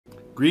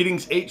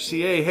Greetings,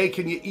 HCA. Hey,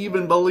 can you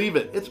even believe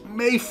it? It's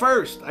May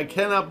 1st. I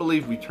cannot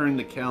believe we turned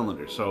the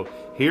calendar. So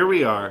here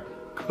we are,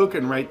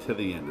 cooking right to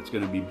the end. It's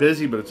going to be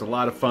busy, but it's a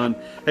lot of fun.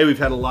 Hey, we've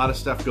had a lot of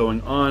stuff going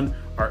on.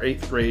 Our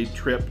 8th grade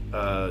trip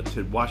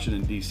to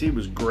Washington, D.C.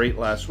 was great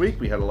last week.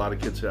 We had a lot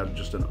of kids who had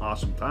just an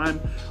awesome time.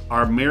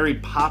 Our Mary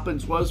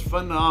Poppins was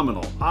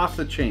phenomenal, off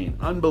the chain,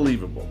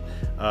 unbelievable.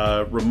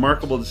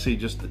 Remarkable to see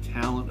just the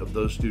talent of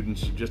those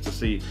students, just to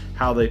see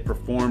how they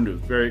performed. It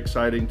was very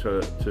exciting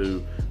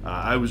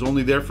I was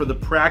only there for the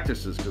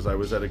practices because I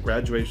was at a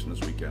graduation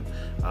this weekend,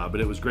 but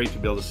it was great to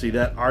be able to see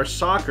that. Our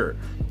soccer,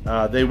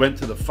 they went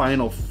to the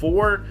Final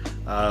Four.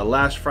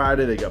 Last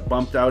Friday they got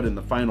bumped out in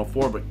the Final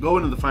Four, but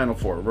going to the Final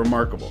Four,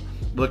 remarkable.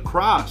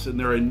 Lacrosse in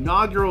their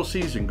inaugural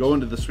season going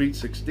to the Sweet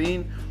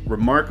 16,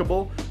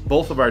 remarkable.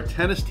 Both of our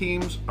tennis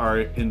teams are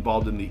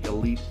involved in the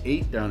Elite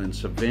 8 down in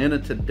Savannah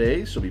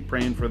today, so be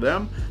praying for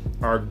them.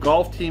 Our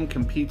golf team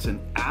competes in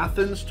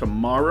Athens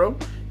tomorrow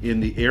in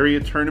the area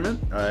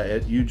tournament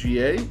at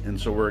UGA, and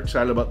so we're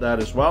excited about that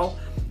as well.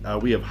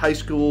 We have high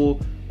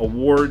school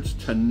awards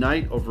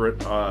tonight over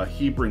at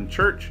Hebron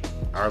Church.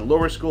 Our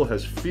lower school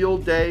has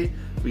field day.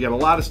 We got a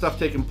lot of stuff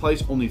taking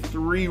place. Only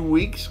 3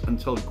 weeks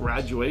until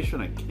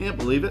graduation. I can't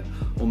believe it.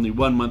 Only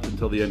 1 month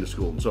until the end of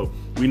school. And so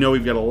we know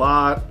we've got a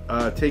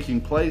lot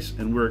taking place,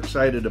 and we're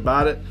excited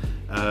about it.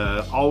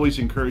 Always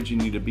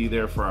encouraging you to be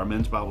there for our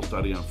men's Bible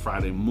study on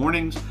Friday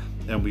mornings.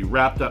 And we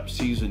wrapped up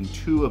season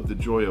 2 of The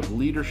Joy of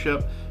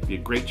Leadership. It'd be a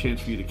great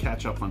chance for you to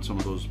catch up on some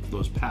of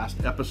those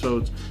past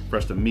episodes, for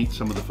us to meet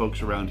some of the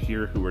folks around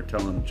here who are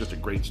telling just a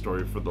great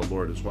story for the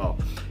Lord as well.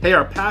 Hey,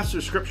 our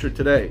pastor scripture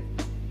today,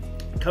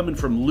 coming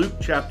from Luke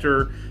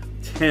chapter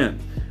 10.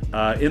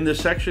 In this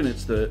section,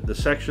 it's the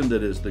section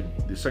that is the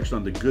section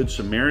on the Good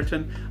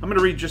Samaritan. I'm going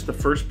to read just the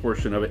first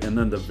portion of it and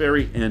then the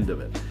very end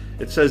of it.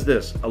 It says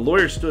this: a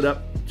lawyer stood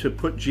up to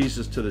put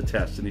Jesus to the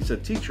test, and he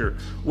said, "Teacher,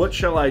 what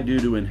shall I do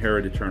to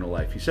inherit eternal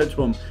life?" He said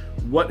to him,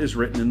 "What is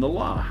written in the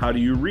law? How do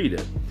you read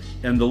it?"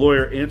 And the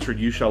lawyer answered,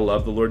 "You shall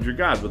love the Lord your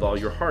God with all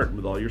your heart, and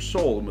with all your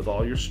soul, and with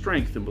all your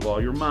strength, and with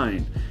all your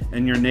mind,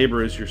 and your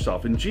neighbor as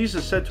yourself." And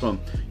Jesus said to him,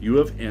 "You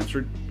have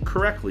answered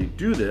correctly.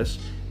 Do this,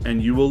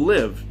 and you will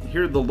live."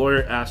 Here the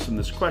lawyer asks him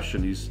this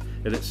question.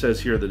 And it says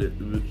here that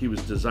he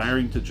was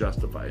desiring to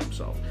justify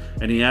himself.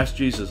 And he asked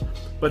Jesus,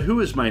 "But who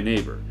is my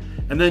neighbor?"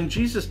 And then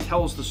Jesus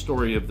tells the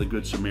story of the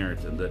Good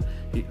Samaritan, that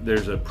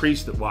there's a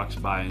priest that walks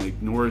by and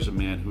ignores a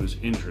man who is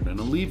injured, and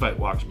a Levite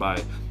walks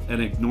by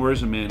and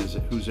ignores a man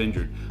who's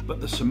injured.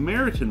 But the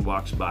Samaritan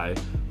walks by,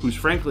 who's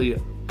frankly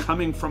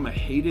coming from a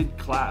hated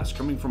class,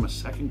 coming from a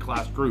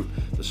second-class group.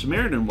 The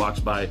Samaritan walks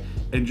by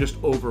and just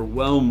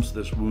overwhelms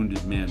this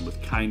wounded man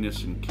with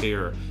kindness and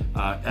care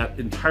at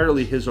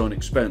entirely his own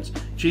expense.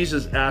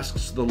 Jesus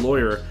asks the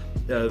lawyer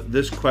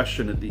this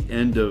question at the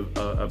end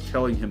of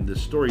telling him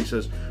this story. He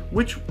says,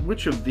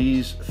 which of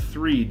these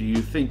 3 do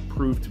you think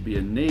proved to be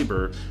a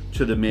neighbor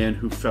to the man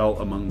who fell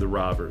among the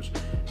robbers?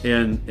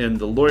 And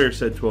the lawyer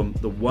said to him,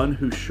 "The one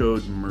who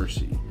showed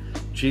mercy."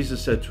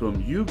 Jesus said to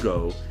him, "You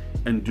go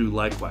and do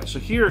likewise." So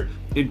here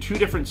in 2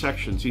 different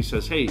sections, he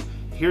says, hey,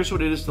 here's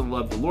what it is to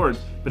love the Lord.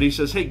 But he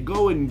says, hey,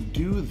 go and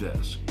do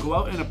this. Go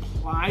out and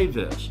apply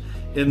this.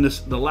 In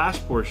the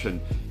last portion,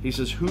 he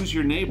says, who's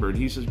your neighbor? And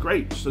he says,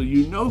 great, so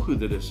you know who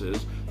this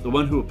is, the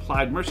one who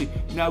applied mercy.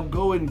 Now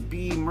go and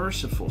be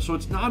merciful. So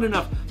it's not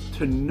enough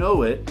to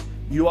know it.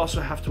 You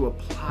also have to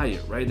apply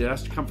it, right? It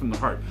has to come from the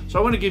heart. So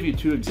I want to give you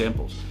 2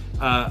 examples.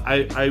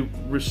 I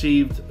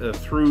received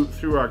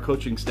through our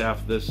coaching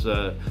staff this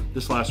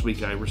last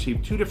week. I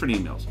received 2 different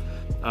emails.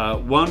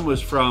 One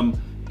was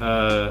from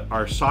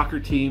our soccer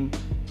team,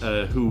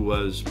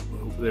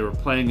 they were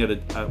playing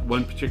at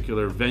one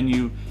particular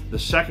venue. The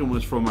second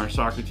was from our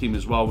soccer team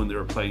as well when they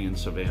were playing in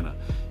Savannah.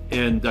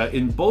 And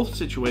in both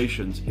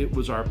situations, it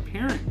was our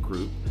parent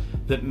group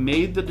that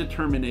made the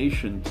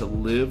determination to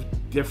live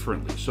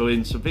differently. So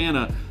in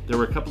Savannah, there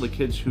were a couple of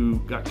kids who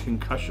got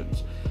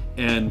concussions,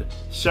 and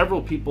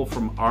several people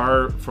from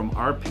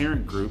our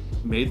parent group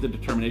made the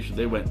determination.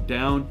 They went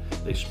down,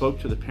 they spoke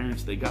to the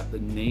parents, they got the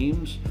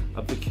names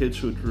of the kids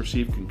who had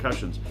received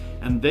concussions,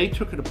 and they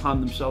took it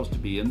upon themselves to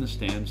be in the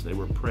stands. They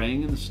were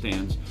praying in the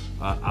stands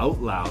out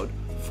loud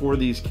for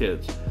these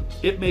kids.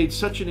 It made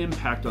such an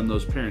impact on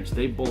those parents.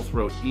 They both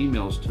wrote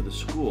emails to the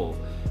school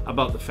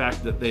about the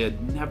fact that they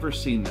had never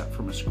seen that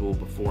from a school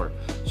before.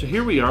 So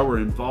here we are, we're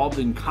involved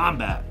in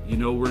combat,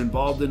 we're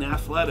involved in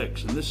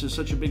athletics, and this is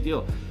such a big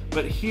deal.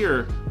 But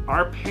here,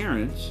 our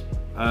parents,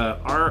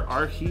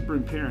 our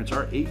Hebron parents,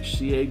 our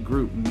HCA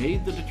group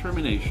made the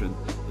determination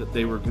that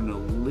they were going to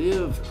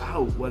live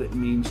out what it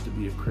means to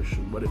be a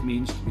Christian, what it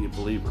means to be a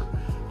believer.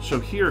 So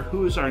here,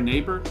 who is our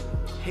neighbor?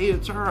 Hey,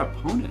 it's our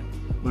opponent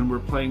when we're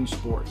playing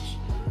sports.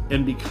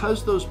 And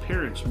because those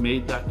parents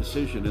made that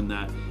decision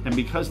and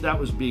because that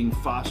was being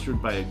fostered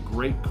by a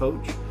great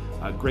coach,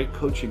 a great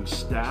coaching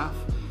staff,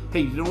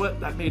 hey, you know what?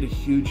 That made a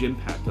huge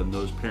impact on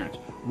those parents.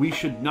 We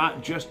should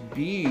not just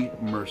be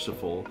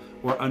merciful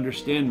or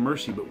understand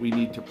mercy, but we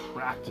need to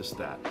practice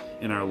that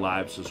in our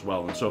lives as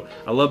well. And so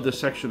I love this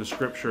section of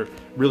scripture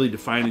really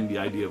defining the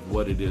idea of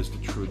what it is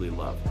to truly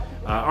love.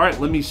 All right,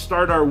 let me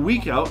start our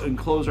week out and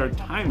close our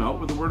time out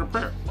with a word of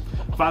prayer.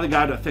 Father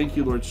God, I thank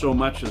you, Lord, so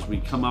much as we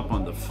come up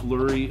on the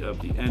flurry of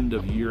the end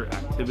of year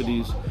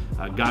activities.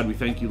 God, we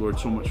thank you, Lord,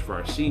 so much for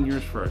our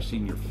seniors, for our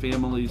senior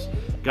families.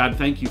 God,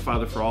 thank you,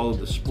 Father, for all of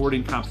the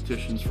sporting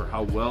competitions, for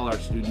how well our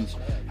students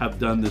have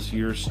done this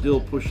year, still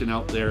pushing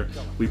out there.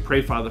 We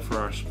pray, Father, for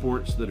our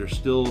sports that are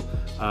still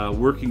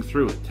working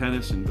through it,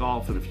 tennis and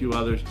golf and a few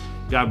others.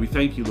 God, we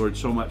thank you, Lord,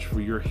 so much for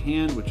your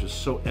hand, which is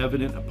so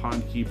evident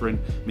upon Hebron.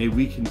 May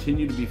we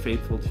continue to be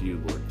faithful to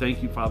you, Lord.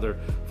 Thank you, Father,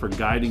 for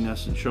guiding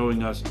us and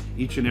showing us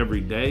each and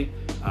every day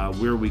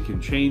where we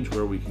can change,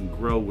 where we can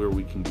grow, where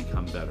we can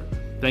become better.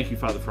 Thank you,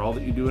 Father, for all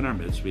that you do in our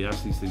midst. We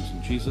ask these things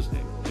in Jesus'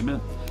 name. Amen.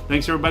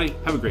 Thanks, everybody.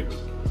 Have a great week.